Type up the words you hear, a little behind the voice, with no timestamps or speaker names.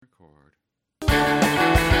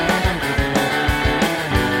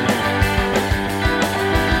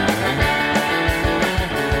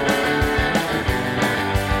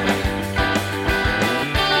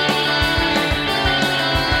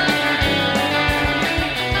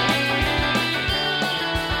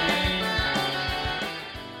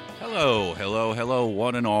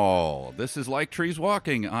one and all. This is Like Trees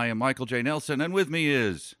Walking. I am Michael J. Nelson, and with me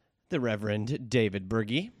is... the Reverend David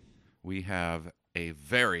Berge. We have a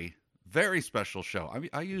very, very special show.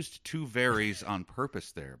 I used two veries on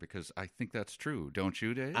purpose there because I think that's true. Don't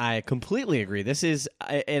you, Dave? I completely agree. This is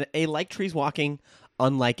a Like Trees Walking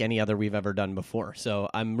unlike any other we've ever done before. So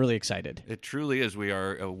I'm really excited. It truly is. We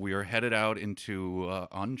are headed out into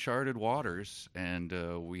uncharted waters, and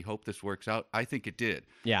we hope this works out. I think it did.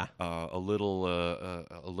 Yeah. A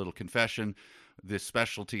little confession. The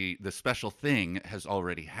special thing has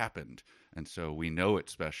already happened, and so we know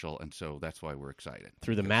it's special, and so that's why we're excited.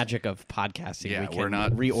 Through the magic of podcasting, we can we're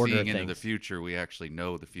not reorder seeing things. into the future. We actually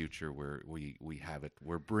know the future. We have it.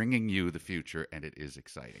 We're bringing you the future, and it is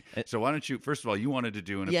exciting. So why don't you? First of all, you wanted to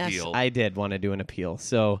do an appeal. Yes, I did want to do an appeal.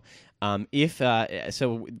 So,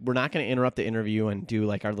 so we're not going to interrupt the interview and do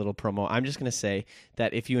like our little promo. I'm just going to say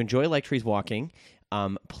that if you enjoy Like Trees Walking,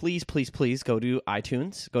 please go to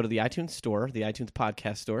iTunes, go to the iTunes store, the iTunes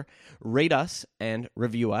podcast store, rate us and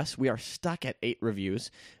review us. We are stuck at 8 reviews.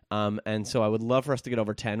 And so I would love for us to get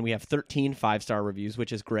over 10. We have 13 5-star reviews,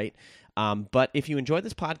 which is great. But if you enjoyed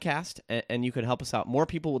this podcast and you could help us out, more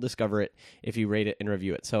people will discover it if you rate it and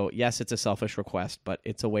review it. So yes, it's a selfish request, but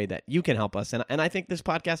it's a way that you can help us. And I think this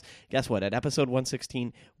podcast, guess what? At episode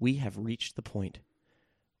 116, we have reached the point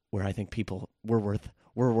where I think people, we're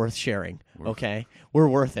worth sharing, okay? We're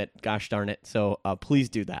worth it, gosh darn it. So please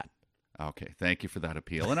do that. Okay, thank you for that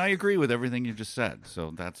appeal. And I agree with everything you just said,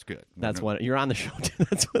 so that's good. You're on the show, too.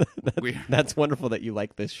 That's wonderful that you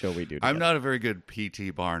like this show we do together. I'm not a very good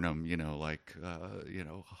P.T. Barnum,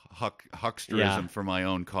 hucksterism for my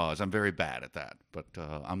own cause. I'm very bad at that, but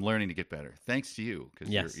I'm learning to get better. Thanks to you,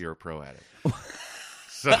 because you're a pro at it.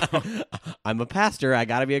 So I'm a pastor. I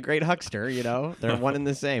got to be a great huckster. They're one and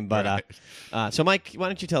the same. But right. So, Mike, why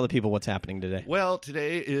don't you tell the people what's happening today? Well,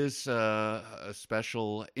 today is a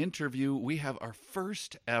special interview. We have our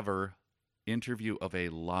first ever interview of a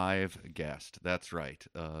live guest. That's right.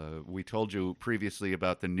 We told you previously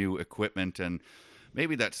about the new equipment, and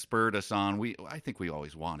maybe that spurred us on. I think we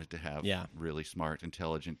always wanted to have really smart,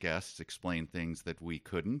 intelligent guests explain things that we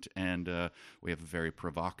couldn't, and we have a very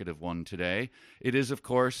provocative one today. It is, of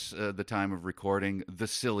course, the time of recording, the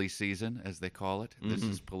silly season, as they call it. Mm-hmm. This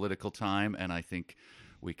is political time, and I think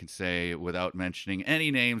we can say, without mentioning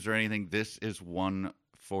any names or anything, this is one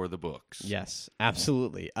for the books. Yes,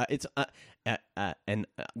 absolutely.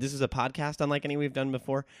 This is a podcast unlike any we've done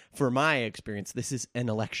before. For my experience, this is an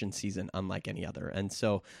election season unlike any other. And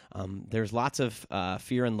so there's lots of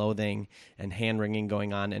fear and loathing and hand-wringing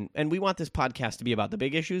going on. And we want this podcast to be about the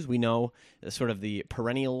big issues. We know sort of the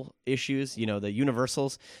perennial issues, the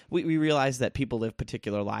universals. We realize that people live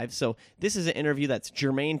particular lives. So this is an interview that's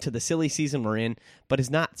germane to the silly season we're in, but is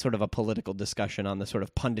not sort of a political discussion on the sort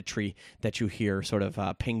of punditry that you hear, sort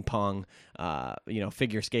of ping-pong,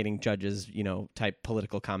 figure skating judges, type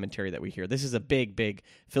political commentary that we hear. This is a big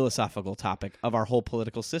philosophical topic of our whole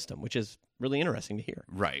political system, which is really interesting to hear.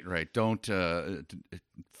 Right. Don't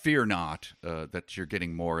fear not that you're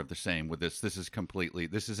getting more of the same with this. This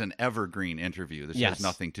is an evergreen interview. This has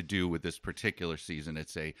nothing to do with this particular season.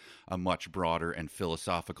 It's a much broader and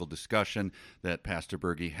philosophical discussion that Pastor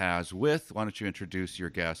Berge has with. Why don't you introduce your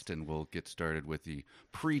guest, and we'll get started with the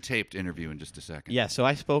pre-taped interview in just a second. Yeah, so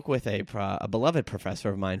I spoke with a beloved professor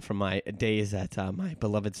of mine from my days at my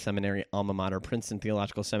beloved seminary alma mater, Princeton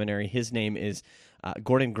Theological Seminary. His name is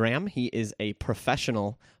Gordon Graham. He is a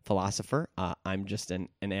professional philosopher. I'm just an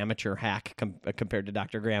amateur hack compared to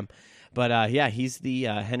Dr. Graham. But he's the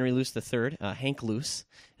Henry Luce III, Hank Luce,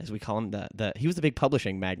 as we call him. He was the big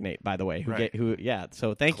publishing magnate, by the way.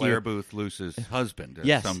 So thank you. Claire Booth Luce's husband,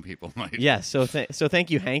 as some people might. Yes, so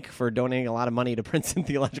thank you, Hank, for donating a lot of money to Princeton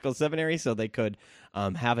Theological Seminary so they could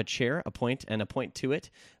have a chair, appoint to it.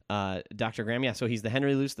 Dr. Graham, so he's the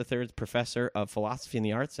Henry Luce III Professor of Philosophy and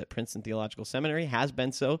the Arts at Princeton Theological Seminary, has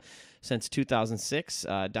been so since 2006.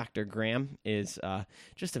 Dr. Graham is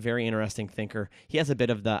just a very interesting thinker. He has a bit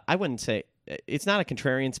of I wouldn't say, it's not a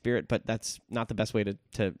contrarian spirit, but that's not the best way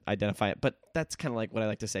to identify it, but that's kind of like what I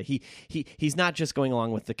like to say. He's not just going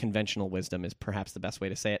along with the conventional wisdom is perhaps the best way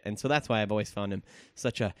to say it, and so that's why I've always found him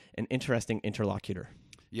such an interesting interlocutor.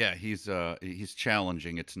 Yeah, he's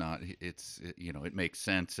challenging. It makes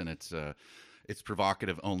sense, and it's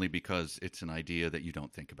provocative only because it's an idea that you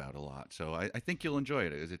don't think about a lot. So I think you'll enjoy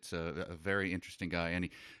it. It's a very interesting guy, and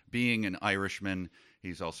being an Irishman,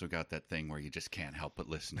 he's also got that thing where you just can't help but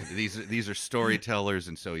listen. These are storytellers,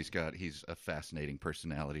 and so he's a fascinating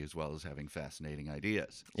personality as well as having fascinating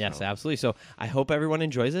ideas. Yes, absolutely. So I hope everyone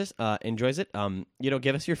enjoys it.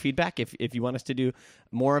 Give us your feedback if you want us to do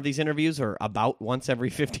more of these interviews or about once every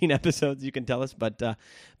 15 episodes. You can tell us, but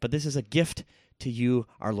this is a gift to you,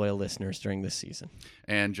 our loyal listeners, during this season.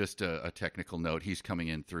 And just a technical note, he's coming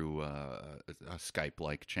in through a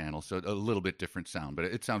Skype-like channel, so a little bit different sound, but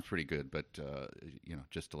it sounds pretty good. But,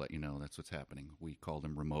 just to let you know, that's what's happening. We called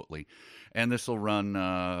him remotely. And this will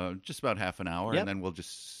run just about half an hour, and then we'll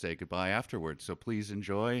just say goodbye afterwards. So please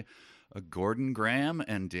enjoy Gordon Graham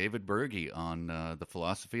and David Berge on the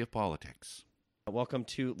philosophy of politics. Welcome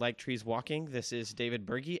to Like Trees Walking. This is David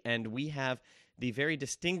Berge, and we have the very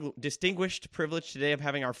distinguished privilege today of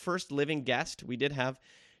having our first living guest. We did have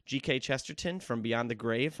G.K. Chesterton from Beyond the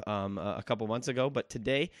Grave a couple months ago, but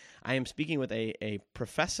today I am speaking with a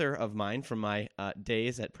professor of mine from my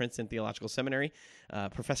days at Princeton Theological Seminary,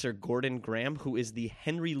 Professor Gordon Graham, who is the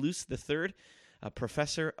Henry Luce III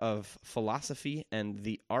Professor of Philosophy and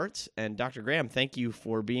the Arts. And Dr. Graham, thank you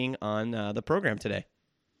for being on the program today.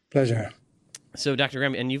 Pleasure. So, Dr.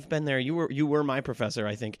 Graham, and you've been there. You were my professor,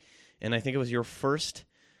 I think. And I think it was your first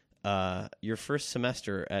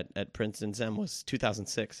semester at Princeton SEM was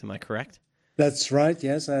 2006. Am I correct? That's right.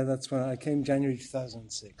 Yes, that's when I came, January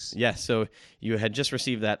 2006. Yes. So you had just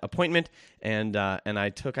received that appointment, and I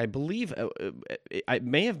took, I believe, I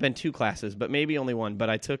may have been 2 classes, but maybe only 1. But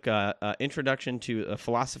I took Introduction to a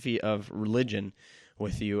Philosophy of Religion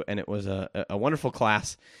with you, and it was a wonderful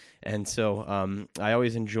class. And so I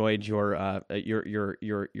always enjoyed your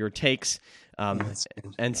takes,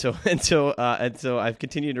 and so I've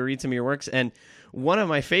continued to read some of your works. And one of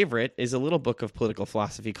my favorite is a little book of political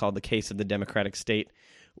philosophy called "The Case of the Democratic State,"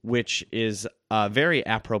 which is very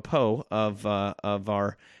apropos of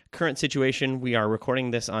our current situation. We are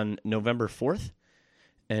recording this on November 4th,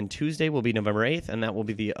 and Tuesday will be November 8th, and that will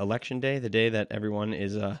be the election day, the day that everyone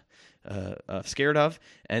is scared of.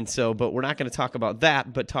 And so, but we're not going to talk about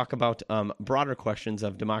that, but talk about broader questions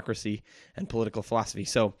of democracy and political philosophy.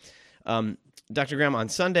 So, Dr. Graham, on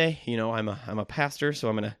Sunday, I'm a pastor,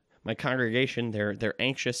 so my congregation, they're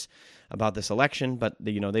anxious about this election, but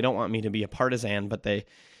they don't want me to be a partisan, but they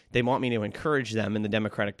want me to encourage them in the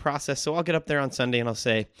democratic process. So I'll get up there on Sunday and I'll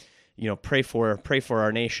say, pray for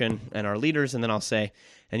our nation and our leaders, and then I'll say,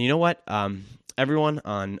 and you know what? Everyone,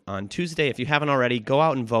 on Tuesday, if you haven't already, go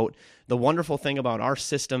out and vote. The wonderful thing about our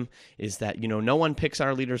system is that, no one picks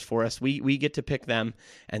our leaders for us. We get to pick them.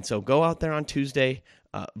 And so go out there on Tuesday,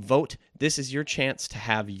 vote. This is your chance to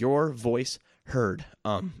have your voice heard,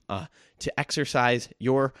 to exercise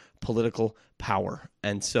your political power.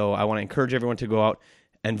 And so I want to encourage everyone to go out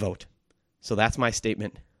and vote. So that's my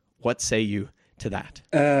statement. What say you to that?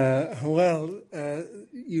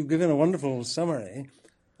 You've given a wonderful summary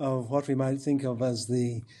of what we might think of as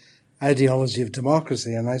the ideology of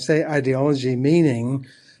democracy. And I say ideology meaning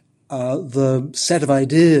the set of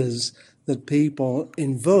ideas that people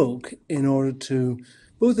invoke in order to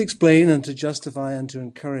both explain and to justify and to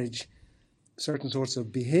encourage certain sorts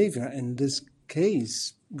of behavior, in this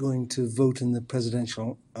case, going to vote in the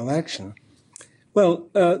presidential election. Well,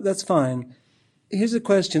 that's fine. Here's a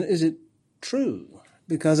question. Is it true?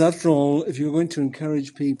 Because after all, if you're going to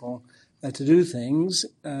encourage people to do things,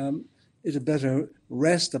 it had better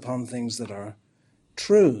rest upon things that are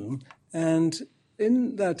true. And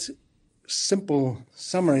in that simple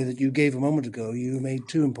summary that you gave a moment ago, you made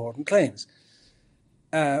 2 important claims.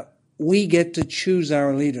 We get to choose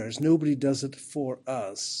our leaders. Nobody does it for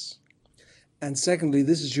us. And secondly,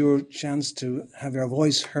 this is your chance to have your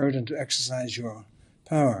voice heard and to exercise your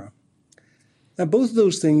power. Now, both of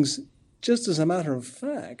those things, just as a matter of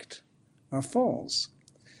fact, are false.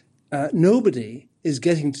 Nobody is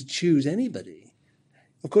getting to choose anybody.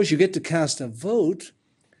 Of course, you get to cast a vote,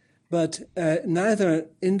 but neither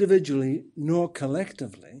individually nor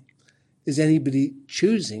collectively is anybody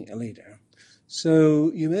choosing a leader.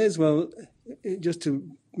 So you may as well, just to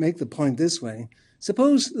make the point this way,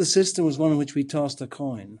 suppose the system was one in which we tossed a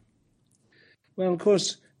coin. Well, of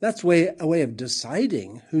course, that's a way of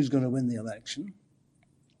deciding who's going to win the election.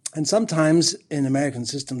 And sometimes in American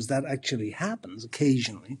systems that actually happens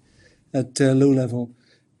occasionally at low-level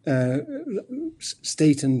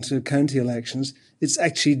state and county elections. It's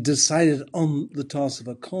actually decided on the toss of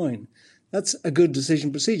a coin. That's a good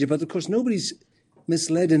decision procedure. But, of course, nobody's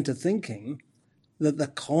misled into thinking that the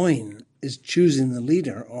coin is choosing the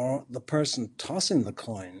leader or the person tossing the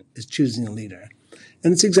coin is choosing the leader.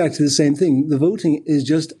 And it's exactly the same thing. The voting is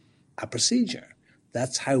just a procedure.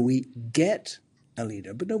 That's how we get a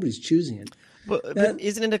leader, but nobody's choosing it. But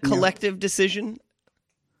isn't it a collective decision?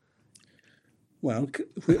 Well,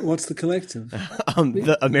 what's the collective?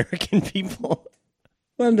 The American people.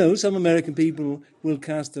 Well, no, some American people will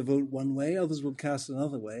cast their vote one way, others will cast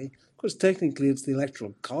another way. Of course, technically, it's the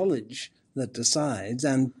Electoral College that decides,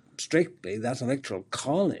 and strictly, that Electoral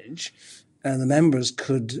College, and the members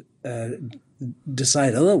could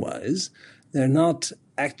decide otherwise. They're not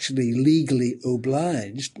actually legally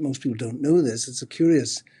obliged. Most people don't know this. It's a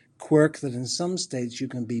curious quirk that in some states you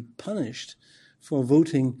can be punished for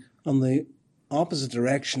voting on the opposite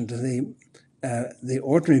direction to the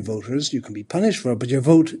ordinary voters. You can be punished for it, but your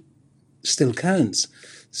vote still counts.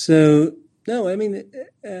 So, no, I mean,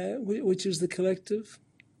 which is the collective?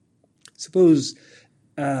 Suppose,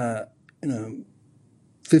 50%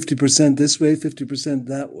 this way, 50%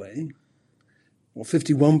 that way, or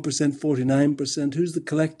 51%, 49%. Who's the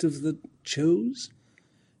collective that chose?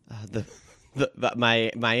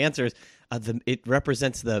 My answer is it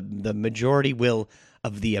represents the majority will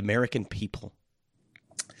of the American people.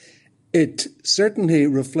 It certainly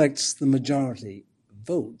reflects the majority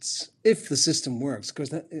votes if the system works. Of course,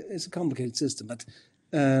 it's a complicated system, but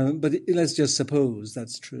let's just suppose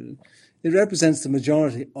that's true. It represents the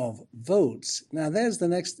majority of votes. Now, here's the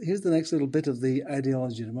next little bit of the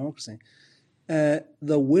ideology of democracy. The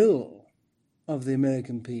will of the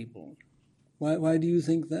American people. Why do you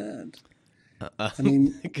think that? I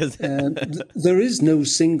mean, because there is no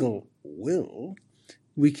single will.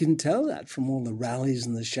 We can tell that from all the rallies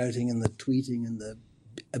and the shouting and the tweeting and the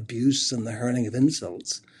abuse and the hurling of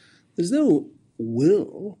insults. There's no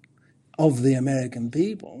will of the American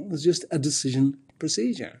people. There's just a decision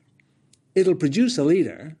procedure. It'll produce a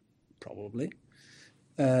leader, probably.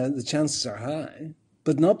 The chances are high,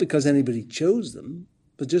 but not because anybody chose them,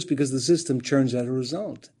 but just because the system churns out a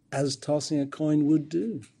result, as tossing a coin would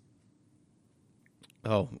do.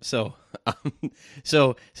 Oh, so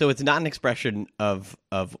it's not an expression of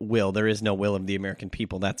will. There is no will of the American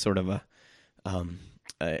people. That's sort of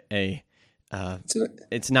it's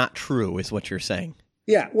not true, is what you're saying.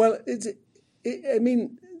 Yeah, well, I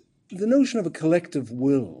mean, the notion of a collective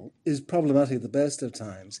will is problematic at the best of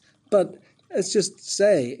times. But let's just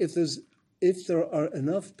say if there are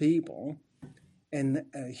enough people in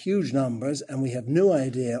huge numbers, and we have no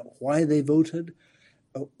idea why they voted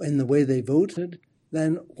in the way they voted,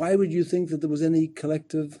 then why would you think that there was any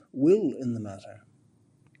collective will in the matter?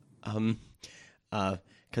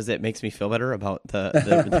 Because it makes me feel better about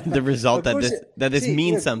the result that this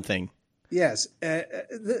means something. Yes.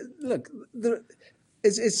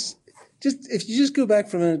 It's just if you just go back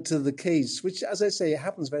for a minute to the case, which, as I say,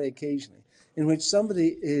 happens very occasionally, in which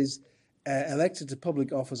somebody is elected to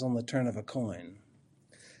public office on the turn of a coin.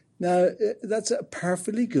 Now, that's a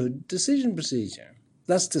perfectly good decision procedure.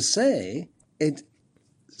 That's to say, it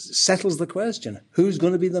settles the question, who's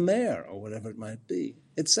going to be the mayor or whatever it might be.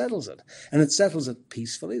 It settles it. And it settles it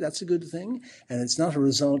peacefully. That's a good thing. And it's not a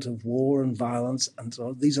result of war and violence. And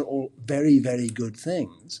so these are all very, very good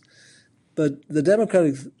things. But the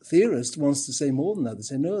democratic theorist wants to say more than that. They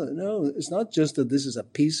say, no, it's not just that this is a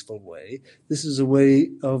peaceful way. This is a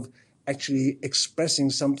way of actually expressing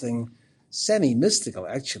something semi-mystical,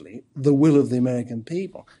 actually, the will of the American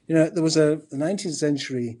people. There was a 19th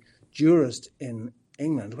century jurist in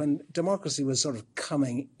England when democracy was sort of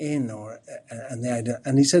coming in,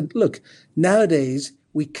 and he said, look, nowadays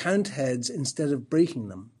we count heads instead of breaking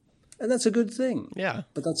them. And that's a good thing. Yeah.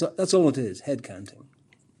 But that's all it is, head counting.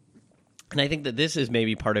 And I think that this is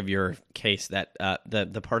maybe part of your case, that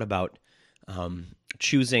the part about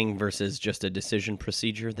choosing versus just a decision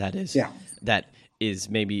procedure that is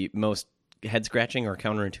maybe most head scratching or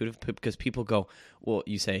counterintuitive, because people go, well,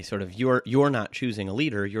 you say sort of you're not choosing a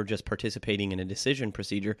leader, you're just participating in a decision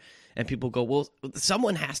procedure, and people go, well,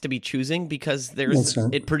 someone has to be choosing because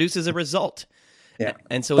it produces a result. Yeah,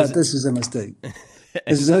 and so this is a mistake.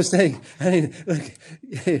 This is a mistake. I mean, look,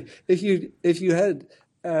 if you had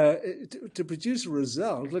to produce a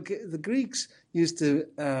result, look, the Greeks used to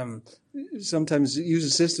sometimes use a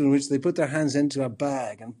system in which they put their hands into a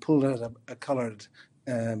bag and pulled out a coloured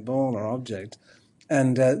ball or object,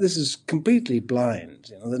 and this is completely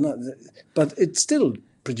blind. But it still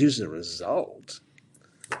produces a result.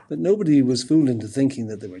 But nobody was fooled into thinking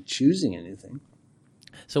that they were choosing anything.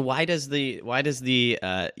 So why does the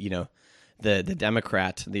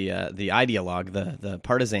Democrat, the ideologue, the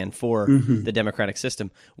partisan for the democratic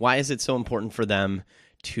system, why is it so important for them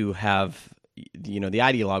to have, the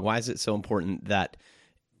ideologue? Why is it so important that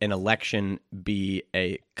an election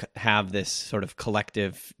have this sort of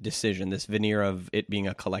collective decision, this veneer of it being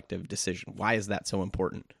a collective decision? Why is that so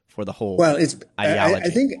important for the whole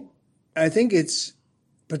ideology? I think it's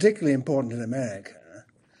particularly important in America.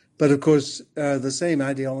 But of course, the same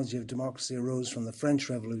ideology of democracy arose from the French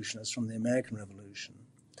Revolution as from the American Revolution.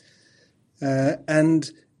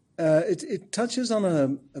 And it touches on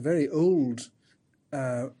a very old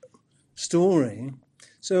story.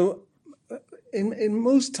 So in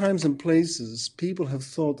most times and places, people have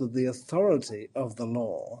thought that the authority of the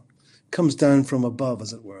law comes down from above,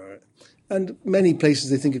 as it were. And many places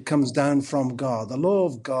they think it comes down from God. The law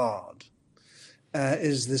of God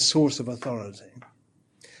is the source of authority.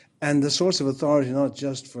 And the source of authority not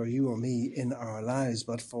just for you or me in our lives,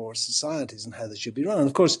 but for societies and how they should be run. And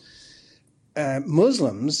of course,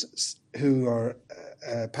 Muslims who are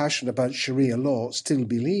passionate about Sharia law still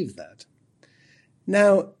believe that.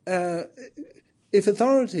 Now, if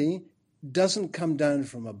authority doesn't come down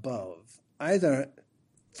from above, either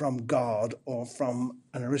from God or from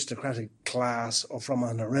an aristocratic class or from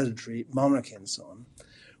an hereditary monarchy and so on,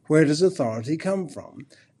 where does authority come from?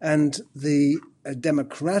 And the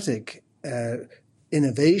democratic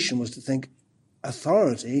innovation was to think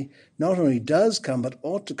authority not only does come, but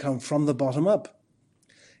ought to come from the bottom up.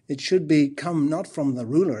 It should come not from the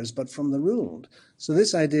rulers, but from the ruled. So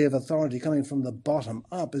this idea of authority coming from the bottom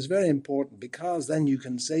up is very important, because then you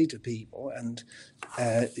can say to people, and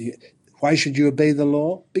why should you obey the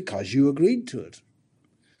law? Because you agreed to it.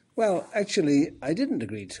 Well, actually, I didn't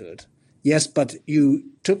agree to it. Yes, but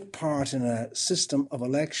you took part in a system of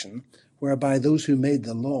election whereby those who made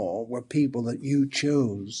the law were people that you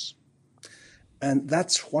chose. And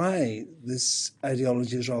that's why this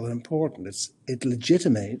ideology is rather important. It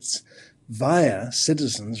legitimates via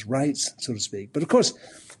citizens' rights, so to speak. But of course,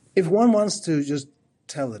 if one wants to just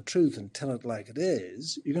tell the truth and tell it like it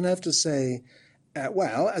is, you're going to have to say,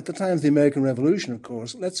 well, at the time of the American Revolution, of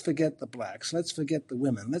course, let's forget the blacks, let's forget the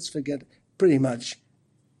women, let's forget pretty much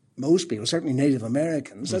most people, certainly Native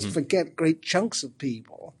Americans, let's forget great chunks of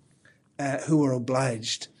people who were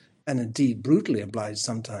obliged, and indeed brutally obliged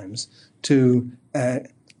sometimes, to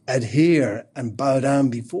adhere and bow down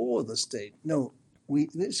before the state. No,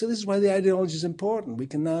 so this is why the ideology is important. We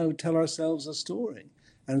can now tell ourselves a story,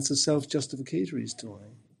 and it's a self-justificatory story.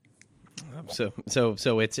 So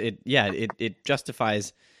it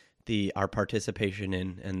justifies our participation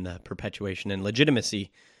in and the perpetuation and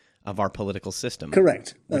legitimacy of our political system.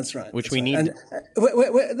 Correct. That's right. Which That's we right. need.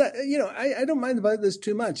 And, I don't mind about this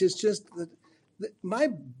too much. It's just that my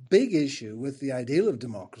big issue with the ideal of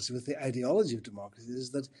democracy, with the ideology of democracy,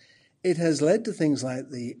 is that it has led to things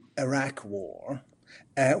like the Iraq War,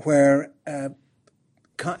 where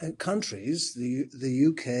countries, the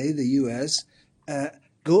UK, the US,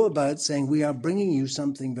 go about saying, we are bringing you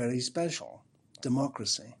something very special,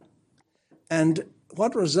 democracy. And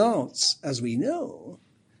what results, as we know,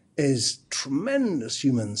 is tremendous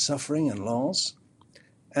human suffering and loss.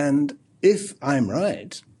 And if I'm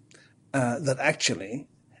right, that actually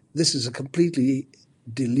this is a completely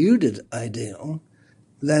deluded ideal,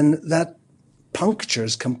 then that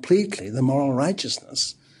punctures completely the moral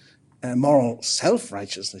righteousness, moral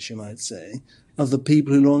self-righteousness, you might say, of the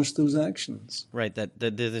people who launched those actions. Right, that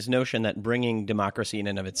this notion that bringing democracy in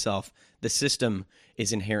and of itself, the system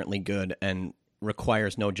is inherently good and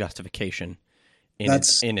requires no justification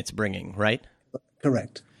in its bringing, right?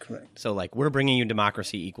 Correct. So, like, we're bringing you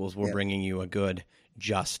democracy equals we're bringing you a good,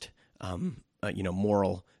 just,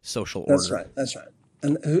 moral, social order. That's right.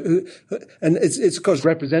 And it's of course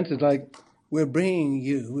represented like we're bringing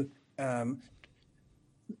you a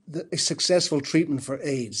successful treatment for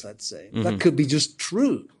AIDS, let's say. That could be just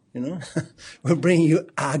true, We're bringing you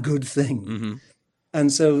a good thing. And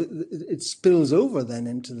so it spills over then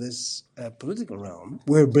into this political realm.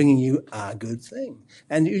 We're bringing you a good thing.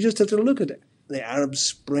 And you just have to look at the Arab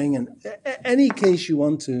Spring and any case you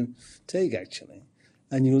want to take, actually,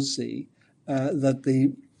 and you'll see that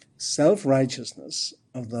the self-righteousness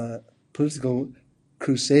of the political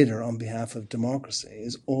crusader on behalf of democracy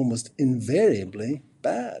is almost invariably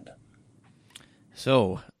bad.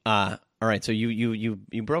 So, all right. So you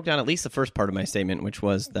broke down at least the first part of my statement, which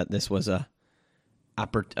was that this was a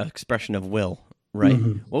expression of will, right?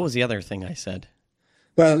 What was the other thing I said?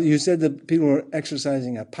 Well, you said that people were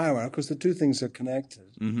exercising a power. Of course, the two things are connected.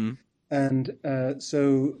 And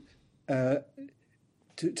to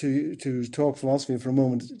talk philosophy for a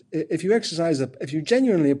moment, if you're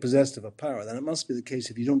genuinely possessed of a power, then it must be the case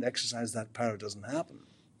if you don't exercise that power, it doesn't happen.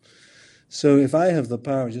 So if I have the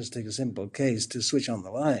power, just take a simple case, to switch on the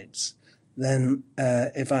lights, then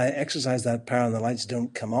if I exercise that power and the lights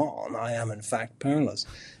don't come on, I am in fact powerless.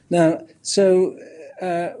 Now, so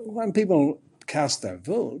when people cast their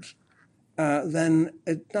vote, then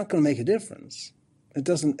it's not going to make a difference. It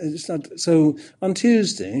doesn't. It's not. So on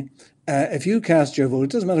Tuesday, if you cast your vote, it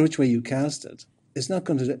doesn't matter which way you cast it. It's not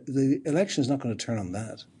going to. The election is not going to turn on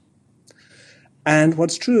that. And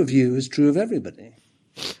what's true of you is true of everybody.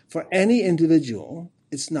 For any individual,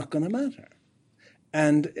 it's not going to matter.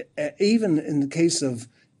 And even in the case of,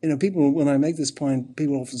 people, when I make this point,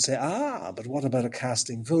 people often say, but what about a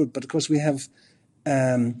casting vote? But of course we have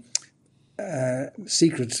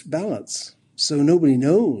secret ballots. So nobody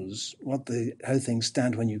knows how things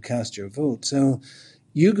stand when you cast your vote. So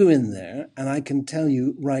you go in there and I can tell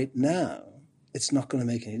you right now, it's not going to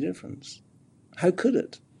make any difference. How could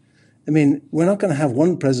it? I mean, we're not going to have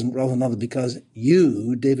one president rather than another because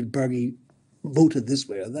you, David Berge, voted this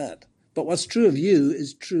way or that. But what's true of you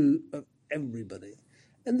is true of everybody.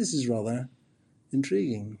 And this is rather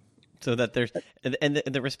intriguing. So that there's, and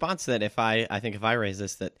the response that if I raise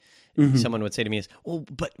this, that someone would say to me is, well,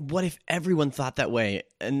 but what if everyone thought that way?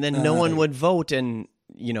 And then no one would vote and,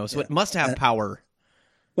 so it must have power.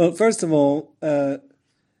 Well, first of all,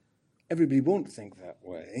 everybody won't think that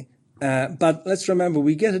way. But let's remember,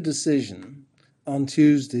 we get a decision on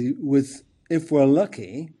Tuesday with, if we're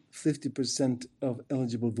lucky, 50% of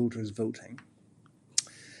eligible voters voting.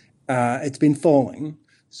 It's been falling.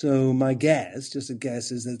 So my guess, just a guess,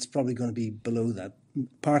 is that it's probably going to be below that,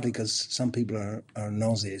 partly because some people are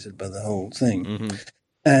nauseated by the whole thing. Mm-hmm.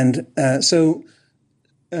 And so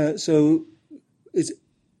it's,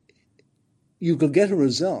 you could get a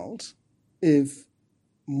result if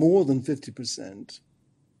more than 50%,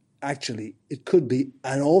 actually, it could be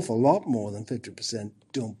an awful lot more than 50%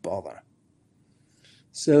 don't bother.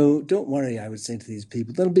 So don't worry, I would say to these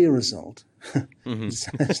people, there'll be a result. Mm-hmm.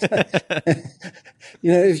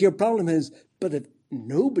 If your problem is, but if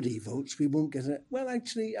nobody votes, we won't get it. Well,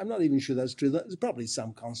 actually, I'm not even sure that's true. There's probably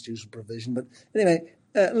some constitutional provision. But anyway,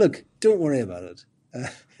 look, don't worry about it.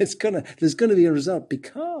 There's going to be a result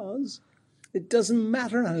because it doesn't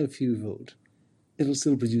matter how few vote. It'll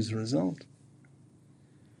still produce a result.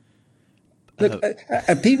 Look,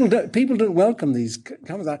 people don't welcome these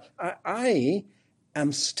comments. I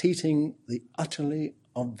am stating the utterly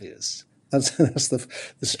obvious. That's the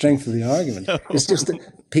strength of the argument. No. It's just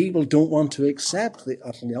that people don't want to accept the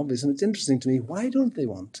utterly obvious, and it's interesting to me, why don't they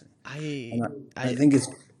want to? I think it's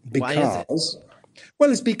because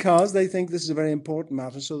it's because they think this is a very important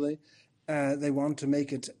matter, so they want to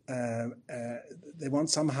make it. They want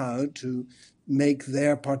somehow to make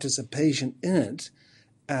their participation in it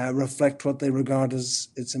reflect what they regard as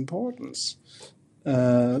its importance.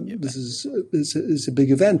 This is a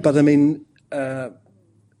big event, but I mean,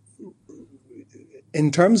 in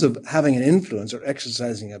terms of having an influence or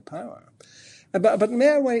exercising a power. But may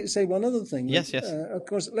I say one other thing? Yes. Of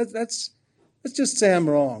course, let's just say I'm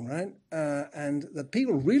wrong, right? And that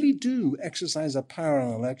people really do exercise a power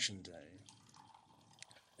on election day.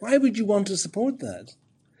 Why would you want to support that?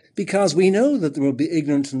 Because we know that there will be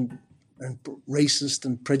ignorant and racist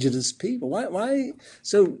and prejudiced people. Why?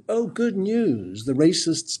 So, good news. The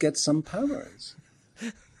racists get some powers.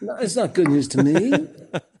 No, it's not good news to me.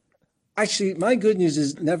 Actually, my good news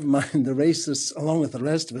is, never mind, the racists, along with the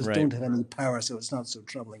rest of us, don't have any power, so it's not so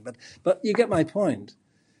troubling. But you get my point.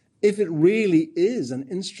 If it really is an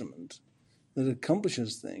instrument that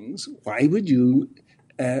accomplishes things, why would you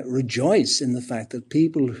rejoice in the fact that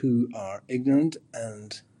people who are ignorant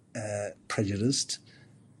and prejudiced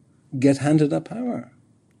get handed a power?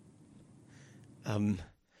 I'm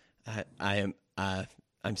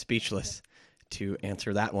speechless to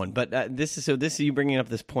answer that one, but this is you bringing up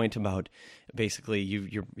this point about basically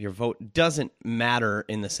your vote doesn't matter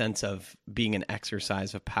in the sense of being an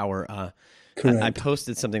exercise of power. I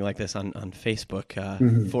posted something like this on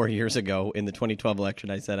Facebook 4 years ago in the 2012 election.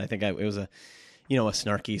 I said it was a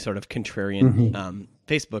snarky sort of contrarian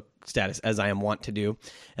Facebook status, as I am wont to do.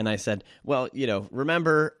 And I said, well,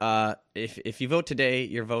 remember, if you vote today,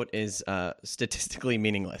 your vote is statistically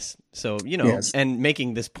meaningless. So, yes. And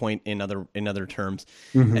making this point in other terms.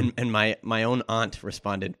 Mm-hmm. And my own aunt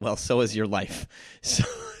responded, well, so is your life. So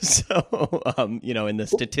in the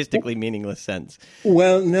statistically meaningless sense.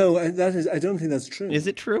 Well, no, I don't think that's true. Is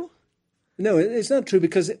it true? No, it's not true,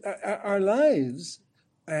 because our lives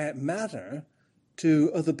matter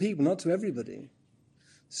to other people, not to everybody.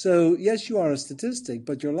 So, yes, you are a statistic,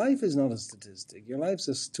 but your life is not a statistic. Your life's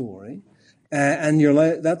a story, and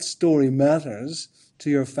that story matters to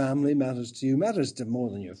your family, matters to you, matters to more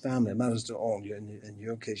than your family. It matters to all, in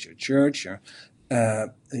your case, your church,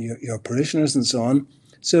 your parishioners, and so on.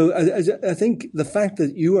 So I think the fact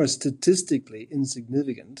that you are statistically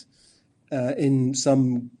insignificant in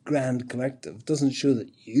some grand collective doesn't show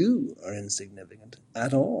that you are insignificant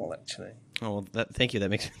at all, actually. Oh, well, thank you. That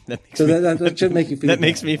makes so me, that should make you feel that better.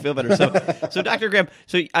 makes me feel better. So Dr. Graham.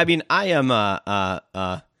 So I mean, I am.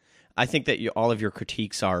 I think that all of your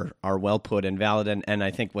critiques are well put and valid, and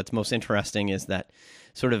I think what's most interesting is that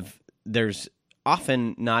sort of there's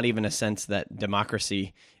often not even a sense that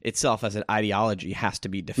democracy itself as an ideology has to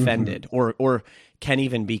be defended or can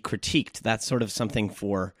even be critiqued. That's sort of something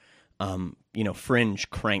for fringe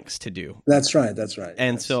cranks to do. That's right.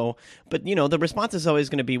 And so, but the response is always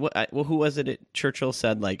going to be, who was it? Churchill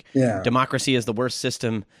said, democracy is the worst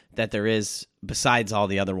system that there is besides all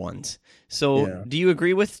the other ones. So, do you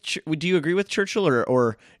agree with Churchill,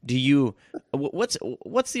 or do you? What's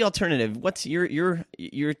the alternative? What's you're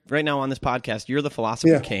right now on this podcast? You're the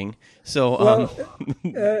philosopher king. So,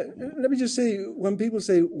 let me just say, when people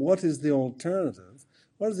say, "What is the alternative?"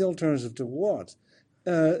 What is the alternative to what?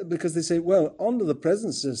 Because they say, well, under the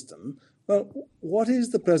present system, well, what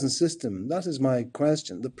is the present system? That is my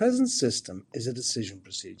question. The present system is a decision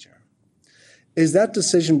procedure. Is that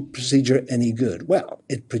decision procedure any good? Well,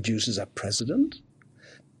 it produces a president.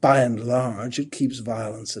 By and large, it keeps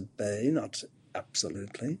violence at bay, not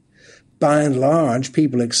absolutely. By and large,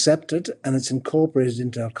 people accept it, and it's incorporated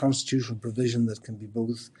into a constitutional provision that can be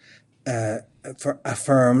both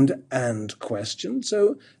affirmed and questioned.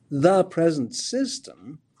 So the present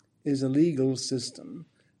system is a legal system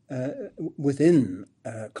within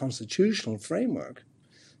a constitutional framework.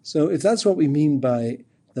 So if that's what we mean by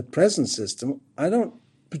the present system, I don't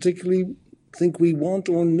particularly think we want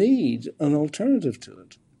or need an alternative to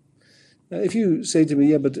it. If you say to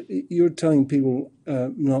me, but you're telling people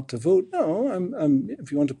not to vote, no, I'm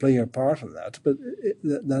if you want to play your part in that, but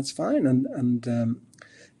that's fine. And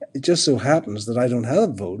it just so happens that I don't have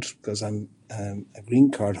a vote because I'm a green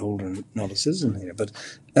card holder and not a citizen here. But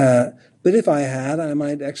if I had, I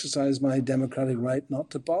might exercise my democratic right not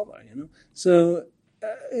to bother. So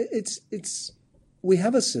it's we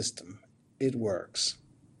have a system. It works,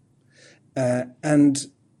 and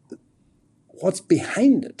what's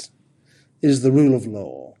behind it is the rule of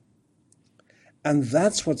law, and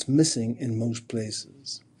that's what's missing in most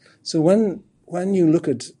places. So when you look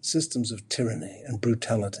at systems of tyranny and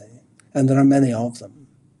brutality, and there are many of them,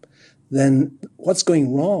 then what's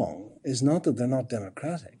going wrong is not that they're not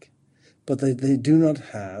democratic, but they do not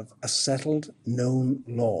have a settled, known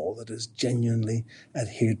law that is genuinely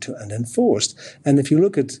adhered to and enforced. And if you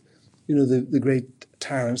look at, the great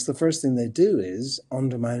tyrants, the first thing they do is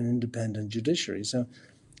undermine an independent judiciary. So,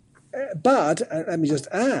 but let me just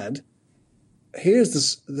add,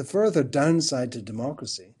 here's the further downside to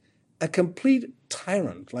democracy. A complete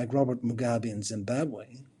tyrant like Robert Mugabe in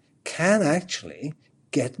Zimbabwe can actually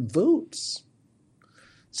get votes.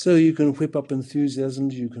 So you can whip up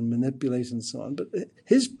enthusiasm, you can manipulate and so on. But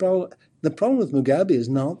the problem with Mugabe is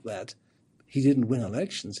not that he didn't win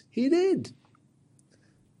elections. He did.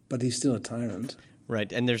 But he's still a tyrant.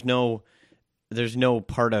 Right. And there's no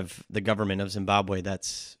part of the government of Zimbabwe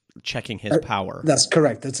that's checking his power. That's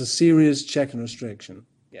correct. That's a serious check and restriction.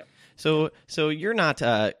 Yeah. So you're not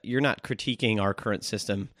critiquing our current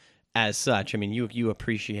system as such. I mean, you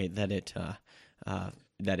appreciate that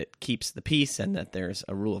it keeps the peace and that there's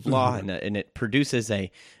a rule of law and it produces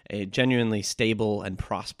a genuinely stable and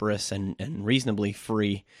prosperous and reasonably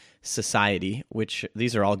free society, which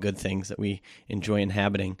these are all good things that we enjoy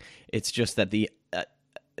inhabiting. It's just that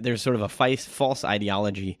there's sort of a false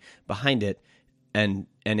ideology behind it. And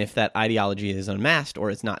if that ideology is unmasked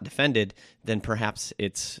or it's not defended, then perhaps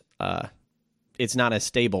it's not as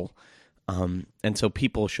stable. And so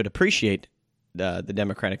people should appreciate the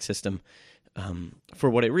democratic system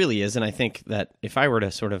for what it really is. And I think that if I were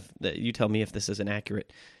to you tell me if this is an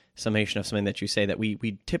accurate summation of something that you say, that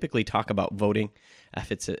we typically talk about voting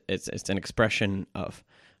if it's an expression of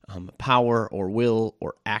power or will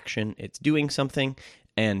or action. It's doing something,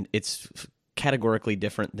 and it's categorically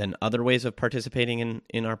different than other ways of participating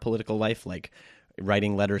in our political life, like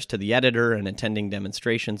writing letters to the editor and attending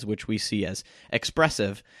demonstrations, which we see as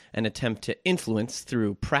expressive, an attempt to influence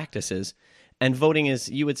through practices. And voting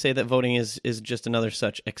you would say that voting is just another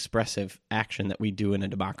such expressive action that we do in a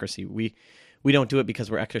democracy. We don't do it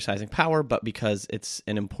because we're exercising power, but because it's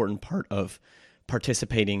an important part of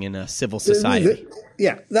participating in a civil society.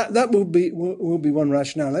 Yeah, that will be one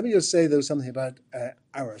rationale. Let me just say, though, something about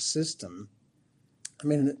our system. I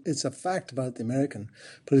mean, it's a fact about the American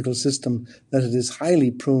political system that it is highly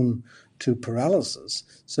prone to paralysis.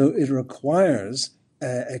 So it requires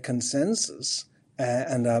a consensus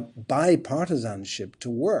and a bipartisanship to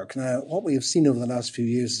work. Now, what we have seen over the last few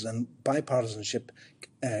years is when bipartisanship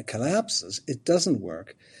collapses, it doesn't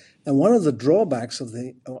work. And one of the drawbacks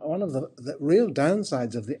one of the real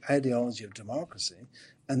downsides of the ideology of democracy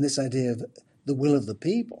and this idea of the will of the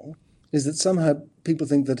people is that somehow people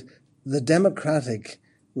think that the democratic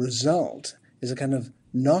result is a kind of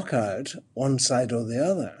knockout one side or the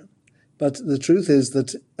other. But the truth is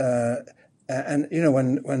that,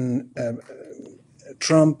 when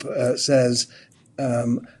Trump says,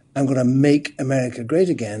 I'm going to make America great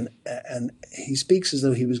again, and he speaks as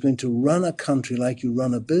though he was going to run a country like you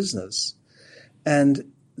run a business.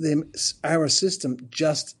 And our system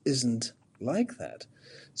just isn't like that.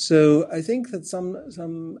 So I think that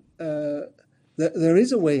there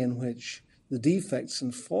is a way in which the defects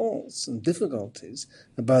and faults and difficulties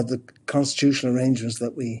about the constitutional arrangements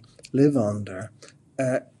that we live under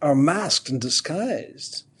are masked and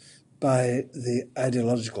disguised by the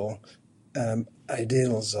ideological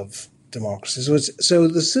ideals of democracy. So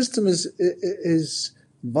the system is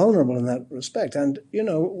vulnerable in that respect. And,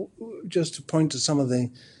 just to point to some of the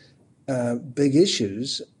big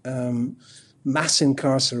issues, mass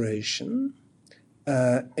incarceration,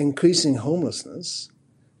 increasing homelessness,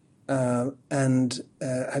 and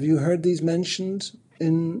have you heard these mentioned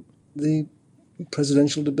in the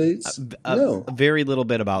presidential debates? No. A very little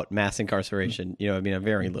bit about mass incarceration. A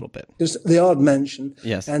very little bit. Just the odd mention.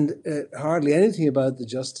 Yes. And hardly anything about the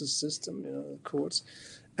justice system, the courts.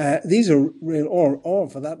 These are real, or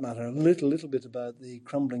for that matter, a little bit about the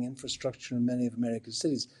crumbling infrastructure in many of America's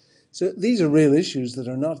cities. So these are real issues that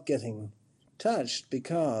are not getting touched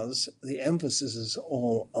because the emphasis is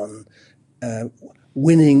all on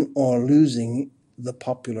winning or losing the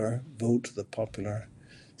popular vote, the popular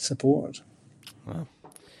support. Wow.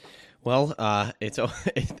 Well,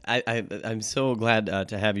 I'm so glad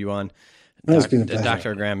to have you on,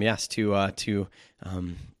 Dr. Graham. Yes, to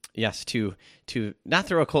not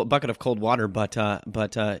throw a bucket of cold water, but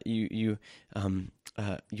you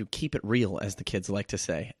keep it real, as the kids like to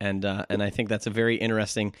say, and I think that's a very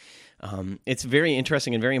interesting. It's very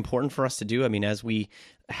interesting and very important for us to do. I mean, as we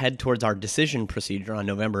head towards our decision procedure on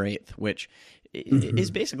November 8th, which is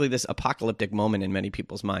basically this apocalyptic moment in many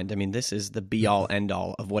people's mind. I mean, this is the be-all,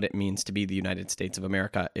 end-all of what it means to be the United States of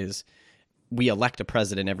America. Is we elect a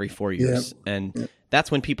president every 4 years, and that's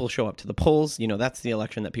when people show up to the polls. That's the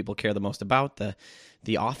election that people care the most about, the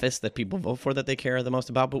office that people vote for that they care the most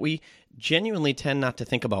about. But we genuinely tend not to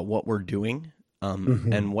think about what we're doing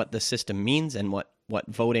and what the system means and what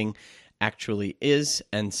voting actually is.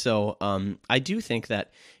 And so I do think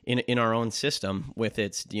that in our own system with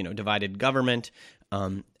its divided government,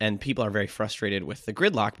 and people are very frustrated with the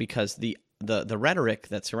gridlock because the rhetoric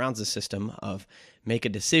that surrounds the system of make a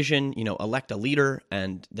decision, elect a leader,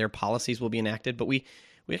 and their policies will be enacted. But we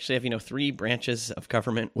actually have 3 branches of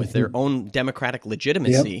government with their own democratic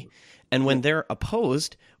legitimacy, and when they're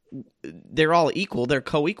opposed, they're all equal, they're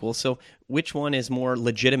co-equal. So which one is more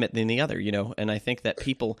legitimate than the other? And I think that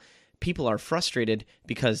people are frustrated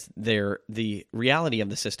because the reality of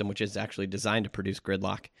the system, which is actually designed to produce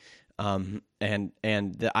gridlock, and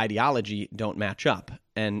the ideology don't match up.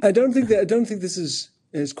 And I don't think this is.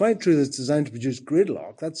 It's quite true that it's designed to produce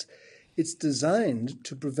gridlock. It's designed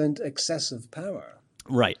to prevent excessive power.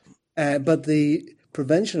 Right. But the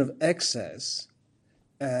prevention of excess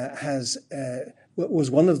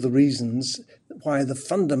was one of the reasons why the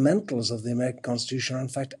fundamentals of the American Constitution are in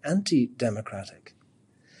fact anti-democratic.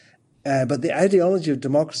 But the ideology of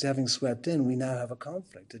democracy having swept in, we now have a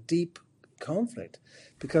conflict, a deep conflict,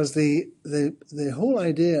 because the whole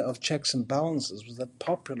idea of checks and balances was that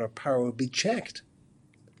popular power would be checked.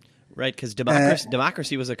 Right, because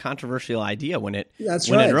democracy was a controversial idea when it it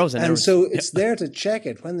arose, and so it's there to check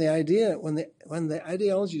it. When the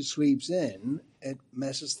ideology sweeps in, it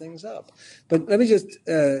messes things up. But let me just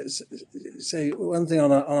say one thing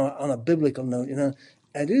on a biblical note.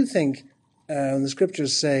 I do think when the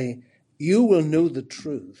scriptures say, "You will know the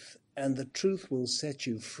truth, and the truth will set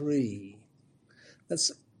you free." That's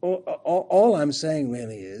all I'm saying.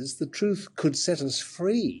 Really, is the truth could set us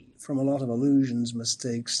free from a lot of illusions,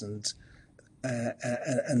 mistakes, and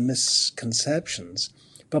misconceptions.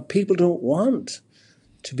 But people don't want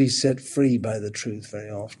to be set free by the truth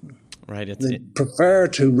very often. Right. They prefer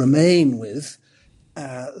to remain with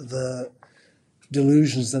the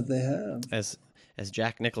delusions that they have. As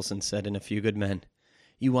Jack Nicholson said in A Few Good Men,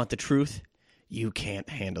 you want the truth, you can't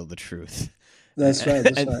handle the truth. That's right.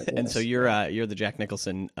 That's right. And so you're the Jack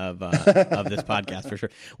Nicholson of this podcast for sure.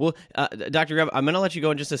 Well, Dr. Graham, I'm going to let you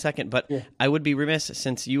go in just a second, but I would be remiss,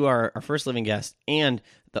 since you are our first living guest and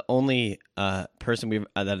the only person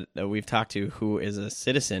that we've talked to who is a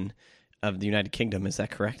citizen of the United Kingdom. Is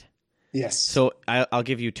that correct? Yes. So I'll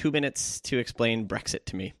give you 2 minutes to explain Brexit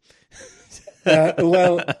to me.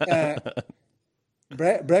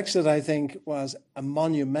 Brexit, I think, was a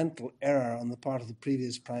monumental error on the part of the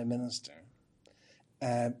previous Prime Minister.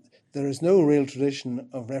 There is no real tradition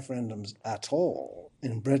of referendums at all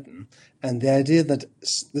in Britain, and the idea that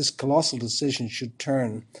this colossal decision should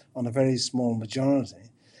turn on a very small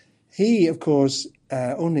majority. He, of course,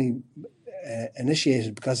 only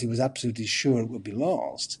initiated because he was absolutely sure it would be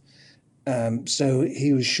lost. So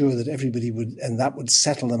he was sure that everybody would, and that would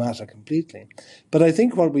settle the matter completely. But I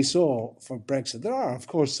think what we saw for Brexit, there are, of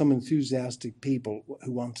course, some enthusiastic people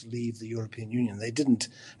who want to leave the European Union. They didn't,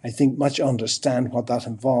 I think, much understand what that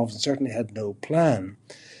involved and certainly had no plan.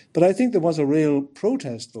 But I think there was a real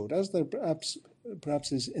protest vote, as there perhaps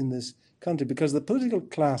is in this country, because the political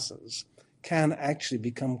classes can actually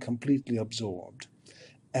become completely absorbed,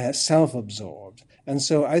 self-absorbed. And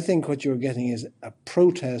so I think what you're getting is a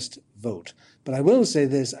protest vote. But I will say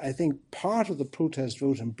this, I think part of the protest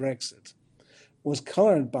vote in Brexit was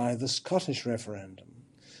coloured by the Scottish referendum,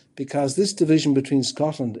 because this division between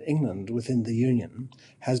Scotland and England within the Union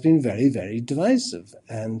has been very, very divisive.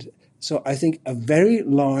 And so I think a very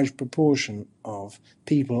large proportion of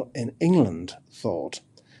people in England thought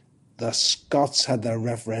the Scots had their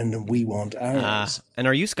referendum, we want ours. And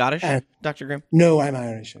are you Scottish, Dr. Graham? No, I'm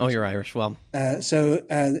Irish. Oh, you're Irish. Well, so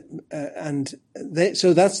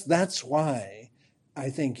that's why I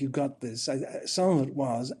think you got this. Some of it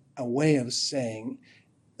was a way of saying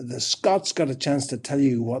the Scots got a chance to tell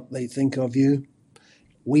you what they think of you.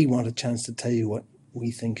 We want a chance to tell you what we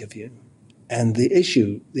think of you. And the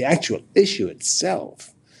actual issue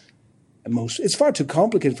itself, it's far too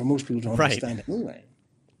complicated for most people to understand anyway.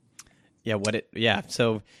 Yeah,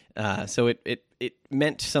 So it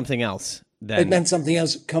meant something else. It meant something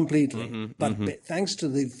else completely. But thanks to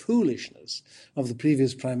the foolishness of the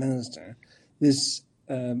previous Prime Minister, this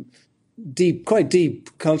quite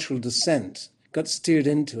deep cultural dissent got steered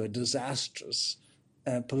into a disastrous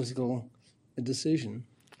political decision.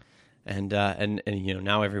 And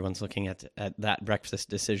now everyone's looking at that Brexit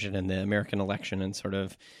decision and the American election, and sort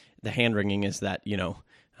of the hand wringing is that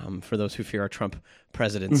for those who fear a Trump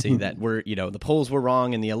presidency, that the polls were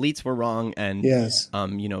wrong and the elites were wrong, and yes,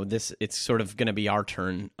 it's sort of going to be our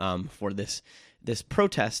turn for this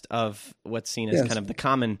protest of what's seen as kind of the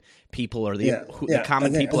common people, or the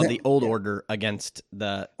common people of the old order against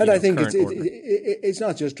the I think current order. It's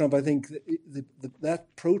not just Trump. I think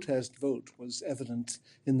that protest vote was evident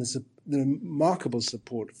in the remarkable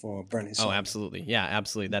support for Bernie Sanders. Oh, absolutely. Yeah,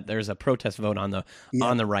 absolutely. That there's a protest vote on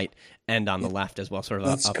the right and on the left as well, sort of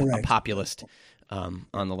a populist on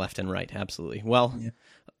the left and right. Absolutely. Well,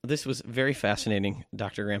 this was very fascinating,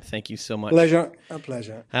 Dr. Graham. Thank you so much. A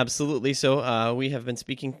pleasure. Absolutely. So we have been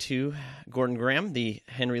speaking to Gordon Graham, the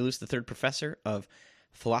Henry Luce III Professor of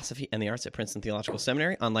Philosophy and the Arts at Princeton Theological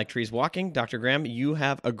Seminary on Like Trees Walking. Dr. Graham, you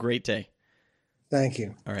have a great day. Thank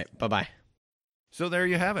you. All right. Bye-bye. So there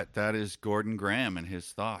you have it. That is Gordon Graham and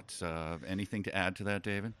his thoughts. Anything to add to that,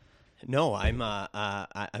 David? No,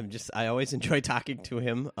 I always enjoy talking to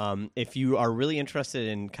him. If you are really interested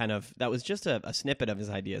in that was just a snippet of his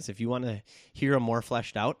ideas. If you want to hear him more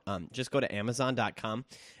fleshed out, just go to Amazon.com,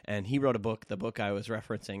 and he wrote a book. The book I was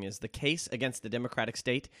referencing is The Case Against the Democratic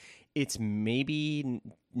State. It's maybe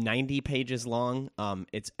 90 pages long.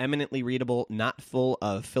 It's eminently readable, not full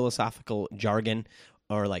of philosophical jargon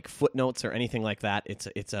or like footnotes or anything like that.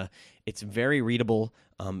 It's very readable,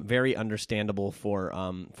 very understandable for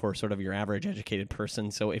sort of your average educated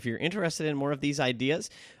person. So if you're interested in more of these ideas,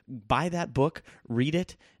 buy that book, read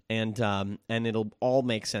it, and it'll all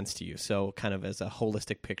make sense to you. So kind of as a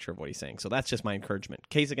holistic picture of what he's saying. So that's just my encouragement.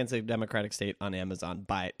 Case Against the Democratic State on Amazon.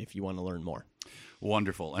 Buy it if you want to learn more.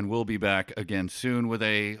 Wonderful. And we'll be back again soon with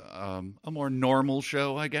a more normal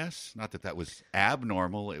show, I guess. Not that was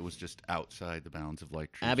abnormal. It was just outside the bounds of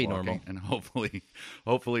Like Trees Abby-normal. Walking. And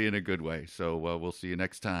hopefully in a good way. So we'll see you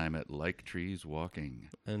next time at Like Trees Walking.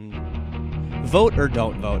 And vote or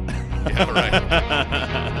don't vote. Yeah,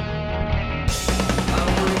 right.